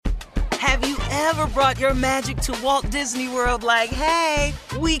Have you ever brought your magic to Walt Disney World like, hey,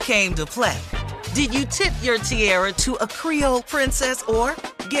 we came to play? Did you tip your tiara to a Creole princess or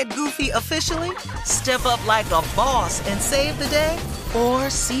get goofy officially? Step up like a boss and save the day? Or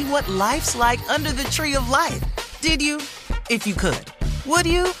see what life's like under the tree of life? Did you? If you could. Would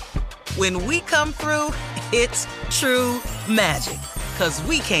you? When we come through, it's true magic. 'Cause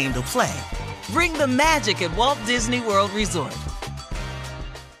we came to play. Bring the magic at Walt Disney World Resort.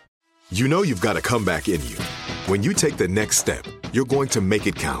 You know you've got a comeback in you. When you take the next step, you're going to make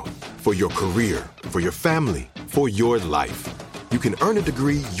it count. For your career, for your family, for your life. You can earn a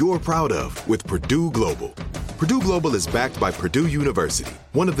degree you're proud of with Purdue Global. Purdue Global is backed by Purdue University,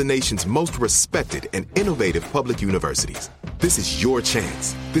 one of the nation's most respected and innovative public universities. This is your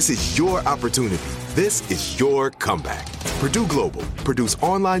chance. This is your opportunity. This is your comeback. Purdue Global, Purdue's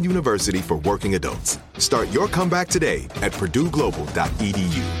online university for working adults. Start your comeback today at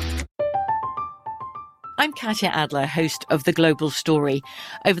purdueglobal.edu. I'm Katya Adler, host of The Global Story.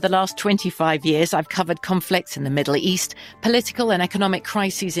 Over the last 25 years, I've covered conflicts in the Middle East, political and economic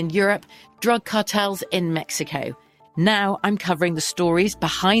crises in Europe, drug cartels in Mexico. Now I'm covering the stories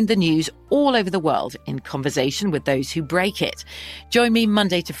behind the news all over the world in conversation with those who break it. Join me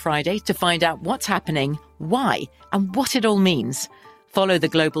Monday to Friday to find out what's happening, why, and what it all means. Follow The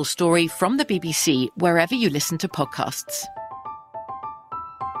Global Story from the BBC wherever you listen to podcasts.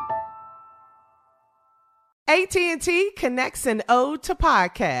 AT&T connects an ode to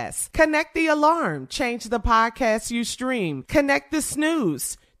podcasts. Connect the alarm. Change the podcast you stream. Connect the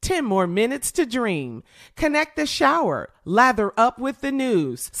snooze. 10 more minutes to dream. Connect the shower. Lather up with the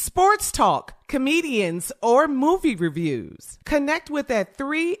news. Sports talk, comedians, or movie reviews. Connect with that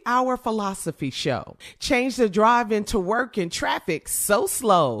 3-hour philosophy show. Change the drive into work in traffic so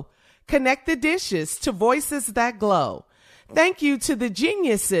slow. Connect the dishes to voices that glow. Thank you to the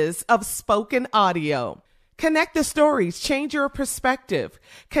geniuses of spoken audio. Connect the stories, change your perspective.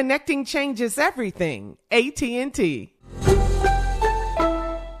 Connecting changes everything. AT&T.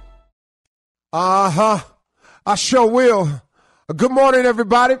 I sure will. Good morning,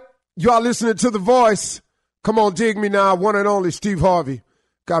 everybody. Y'all listening to The Voice. Come on, dig me now. One and only Steve Harvey.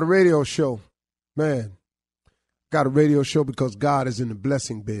 Got a radio show. Man, got a radio show because God is in the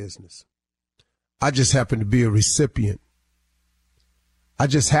blessing business. I just happen to be a recipient. I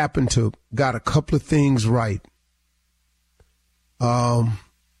just happen to got a couple of things right. And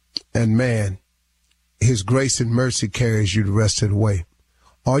man, his grace and mercy carries you the rest of the way.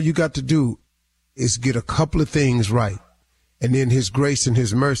 All you got to do is get a couple of things right. And then his grace and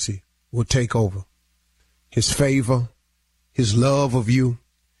his mercy will take over. His favor, his love of you.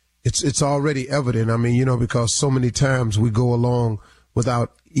 It's already evident. I mean, you know, because so many times we go along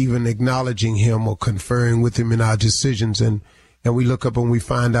without even acknowledging him or conferring with him in our decisions. And we look up and we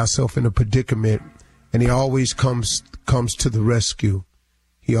find ourselves in a predicament, and he always comes to the rescue.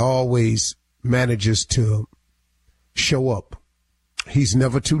 He always manages to show up. He's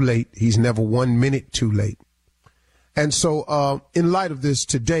never too late. He's never 1 minute too late. And so in light of this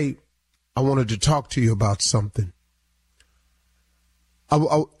today, I wanted to talk to you about something.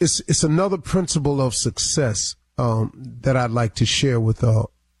 It's another principle of success that I'd like to share with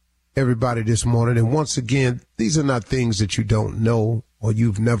everybody this morning. And once again, these are not things that you don't know or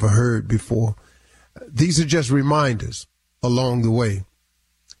you've never heard before. These are just reminders along the way.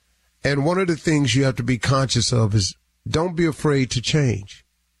 And one of the things you have to be conscious of is don't be afraid to change.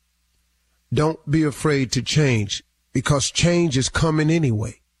 Don't be afraid to change because change is coming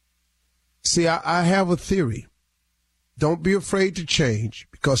anyway. See, I have a theory. Don't be afraid to change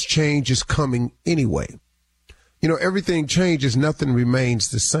because change is coming anyway. You know, everything changes, nothing remains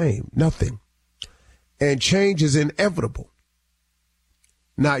the same, nothing. And change is inevitable.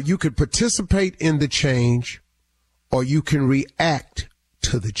 Now, you could participate in the change or you can react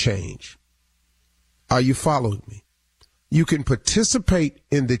to the change. Are you following me? You can participate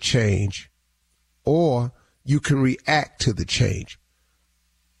in the change or you can react to the change.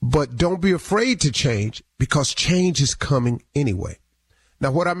 But don't be afraid to change because change is coming anyway.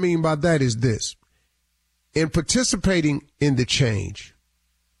 Now, what I mean by that is this. In participating in the change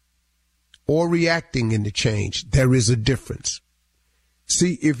or reacting in the change, there is a difference.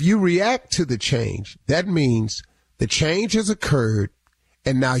 See, if you react to the change, that means the change has occurred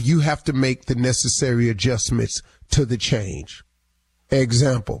and now you have to make the necessary adjustments to the change.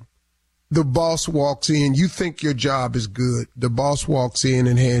 Example, the boss walks in, you think your job is good. The boss walks in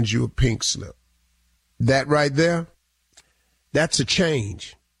and hands you a pink slip. That right there, that's a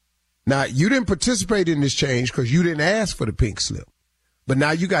change. Now, you didn't participate in this change because you didn't ask for the pink slip. But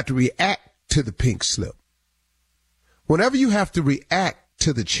now you got to react to the pink slip. Whenever you have to react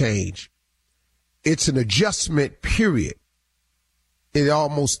to the change, it's an adjustment period. It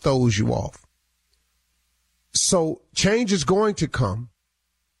almost throws you off. So change is going to come.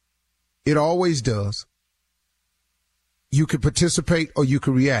 It always does. You can participate or you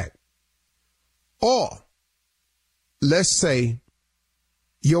can react. Or let's say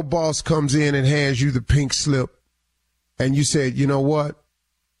your boss comes in and hands you the pink slip and you said, you know what?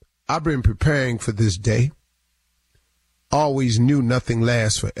 I've been preparing for this day. Always knew nothing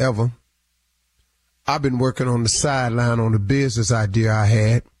lasts forever. I've been working on the sideline on the business idea I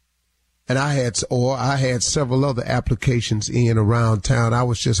had. And I had several other applications in around town. I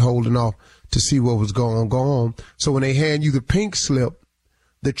was just holding off to see what was going to go on. So when they hand you the pink slip,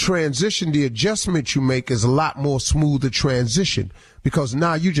 the transition, the adjustment you make is a lot more smoother transition, because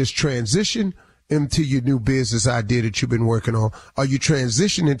now you just transition into your new business idea that you've been working on, or you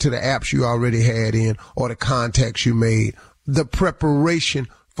transition into the apps you already had in, or the contacts you made, the preparation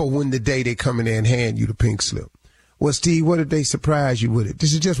for when the day they come in there and hand you the pink slip. Well, Steve, what did they surprise you with it?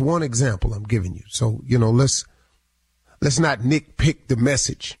 This is just one example I'm giving you. So, let's not nitpick the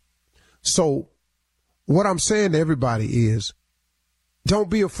message. So what I'm saying to everybody is,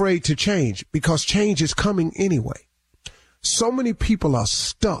 don't be afraid to change, because change is coming anyway. So many people are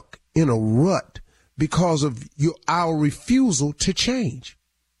stuck in a rut because of our refusal to change.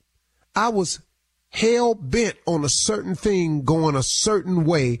 I was hell bent on a certain thing going a certain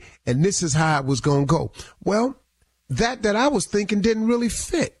way, and this is how it was going to go. Well, that I was thinking didn't really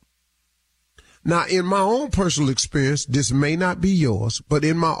fit. Now, in my own personal experience, this may not be yours, but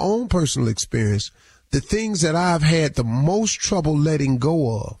in my own personal experience, the things that I've had the most trouble letting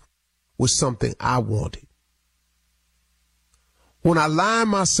go of was something I wanted. When I lined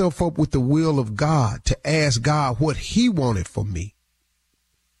myself up with the will of God to ask God what he wanted for me,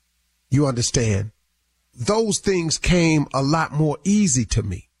 you understand, those things came a lot more easy to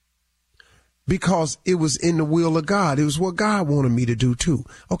me, because it was in the will of God. It was what God wanted me to do too.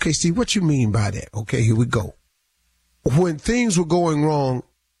 Okay, Steve, what you mean by that? Okay, here we go. When things were going wrong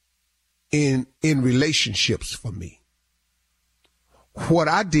in relationships for me, what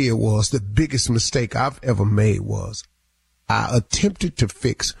I did was, the biggest mistake I've ever made was, I attempted to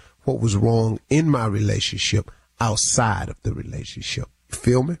fix what was wrong in my relationship outside of the relationship. You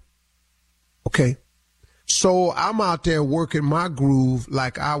feel me? Okay. So I'm out there working my groove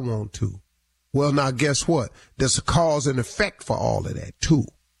like I want to. Well, now guess what? There's a cause and effect for all of that too.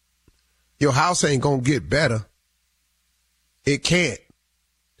 Your house ain't gonna get better. It can't.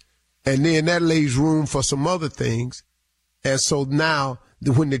 And then that leaves room for some other things. And so now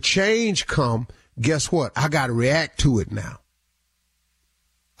when the change come, guess what? I got to react to it now.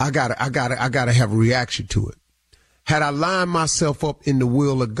 I got to have a reaction to it. Had I lined myself up in the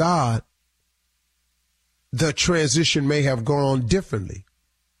will of God, the transition may have gone differently.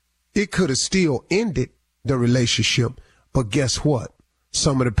 It could have still ended the relationship, but guess what?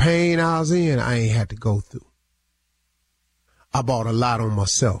 Some of the pain I was in, I ain't had to go through. I bought a lot on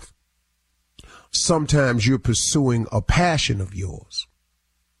myself. Sometimes you're pursuing a passion of yours.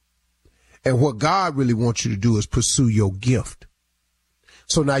 And what God really wants you to do is pursue your gift.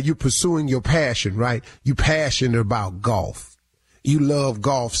 So now you're pursuing your passion, right? You're passionate about golf. You love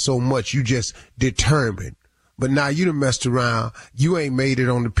golf so much, you just determined. But now you done messed around. You ain't made it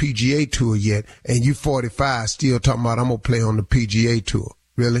on the PGA Tour yet, and you 45 still talking about, I'm going to play on the PGA Tour.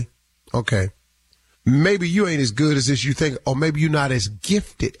 Really? Okay. Maybe you ain't as good as you think, or maybe you're not as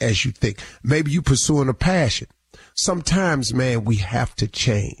gifted as you think. Maybe you pursuing a passion. Sometimes, man, we have to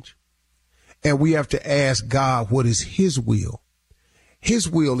change. And we have to ask God what is his will. His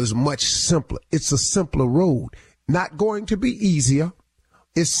will is much simpler. It's a simpler road. Not going to be easier.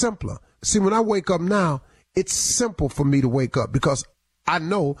 It's simpler. See, when I wake up now, it's simple for me to wake up, because I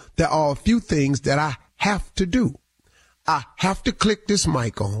know there are a few things that I have to do. I have to click this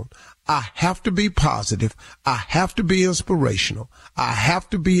mic on. I have to be positive. I have to be inspirational. I have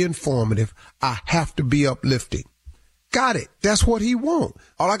to be informative. I have to be uplifting. Got it. That's what he wants.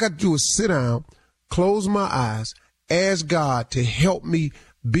 All I got to do is sit down, close my eyes, ask God to help me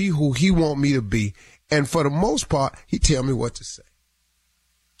be who he wants me to be. And for the most part, he tell me what to say.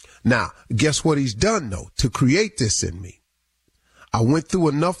 Now, guess what he's done, though, to create this in me? I went through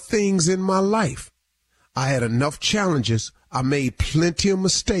enough things in my life. I had enough challenges. I made plenty of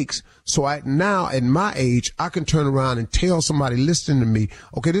mistakes. So now at my age, I can turn around and tell somebody listening to me,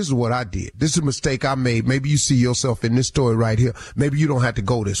 okay, this is what I did. This is a mistake I made. Maybe you see yourself in this story right here. Maybe you don't have to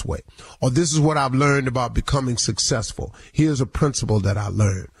go this way. Or this is what I've learned about becoming successful. Here's a principle that I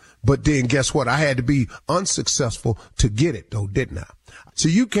learned. But then guess what? I had to be unsuccessful to get it, though, didn't I? So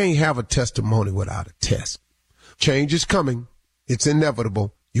you can't have a testimony without a test. Change is coming. It's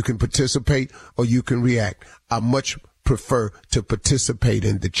inevitable. You can participate or you can react. I much prefer to participate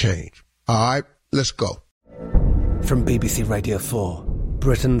in the change. All right, let's go. From BBC Radio 4,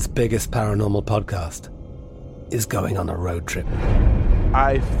 Britain's biggest paranormal podcast is going on a road trip.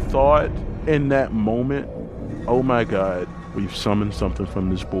 I thought in that moment, oh my God, we've summoned something from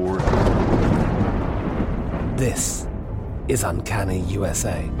this board. This is Uncanny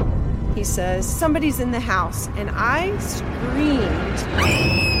USA. He says, somebody's in the house, and I screamed.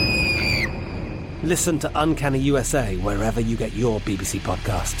 Listen to Uncanny USA wherever you get your BBC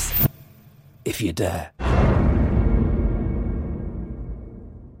podcasts, if you dare.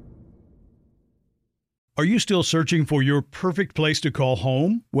 Are you still searching for your perfect place to call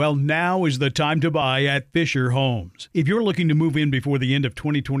home? Well, now is the time to buy at Fisher Homes. If you're looking to move in before the end of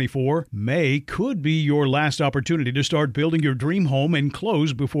 2024, May could be your last opportunity to start building your dream home and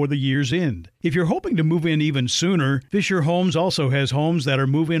close before the year's end. If you're hoping to move in even sooner, Fisher Homes also has homes that are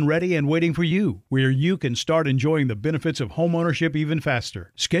move-in ready and waiting for you, where you can start enjoying the benefits of homeownership even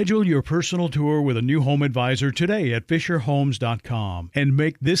faster. Schedule your personal tour with a new home advisor today at FisherHomes.com and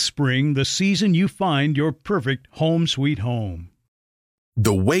make this spring the season you find your perfect home sweet home.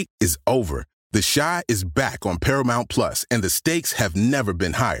 The wait is over. The Chi is back on Paramount Plus, and the stakes have never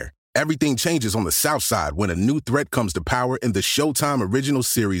been higher. Everything changes on the South Side when a new threat comes to power in the Showtime original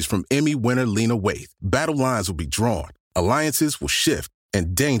series from Emmy winner Lena Waithe. Battle lines will be drawn, alliances will shift,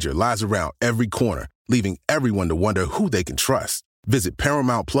 and danger lies around every corner, leaving everyone to wonder who they can trust. Visit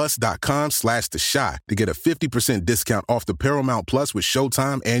ParamountPlus.com/The Chi to get a 50% discount off the Paramount Plus with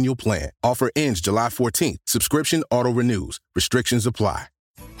Showtime annual plan. Offer ends July 14th. Subscription auto-renews. Restrictions apply.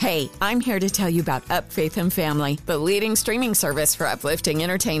 Hey, I'm here to tell you about Up Faith and Family, the leading streaming service for uplifting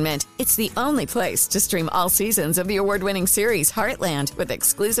entertainment. It's the only place to stream all seasons of the award-winning series Heartland with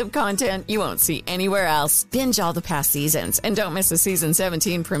exclusive content you won't see anywhere else. Binge all the past seasons and don't miss the season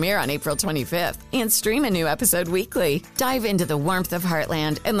 17 premiere on April 25th. And stream a new episode weekly. Dive into the warmth of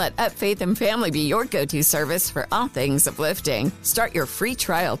Heartland and let Up Faith and Family be your go-to service for all things uplifting. Start your free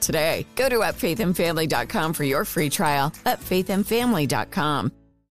trial today. Go to upfaithandfamily.com for your free trial. upfaithandfamily.com.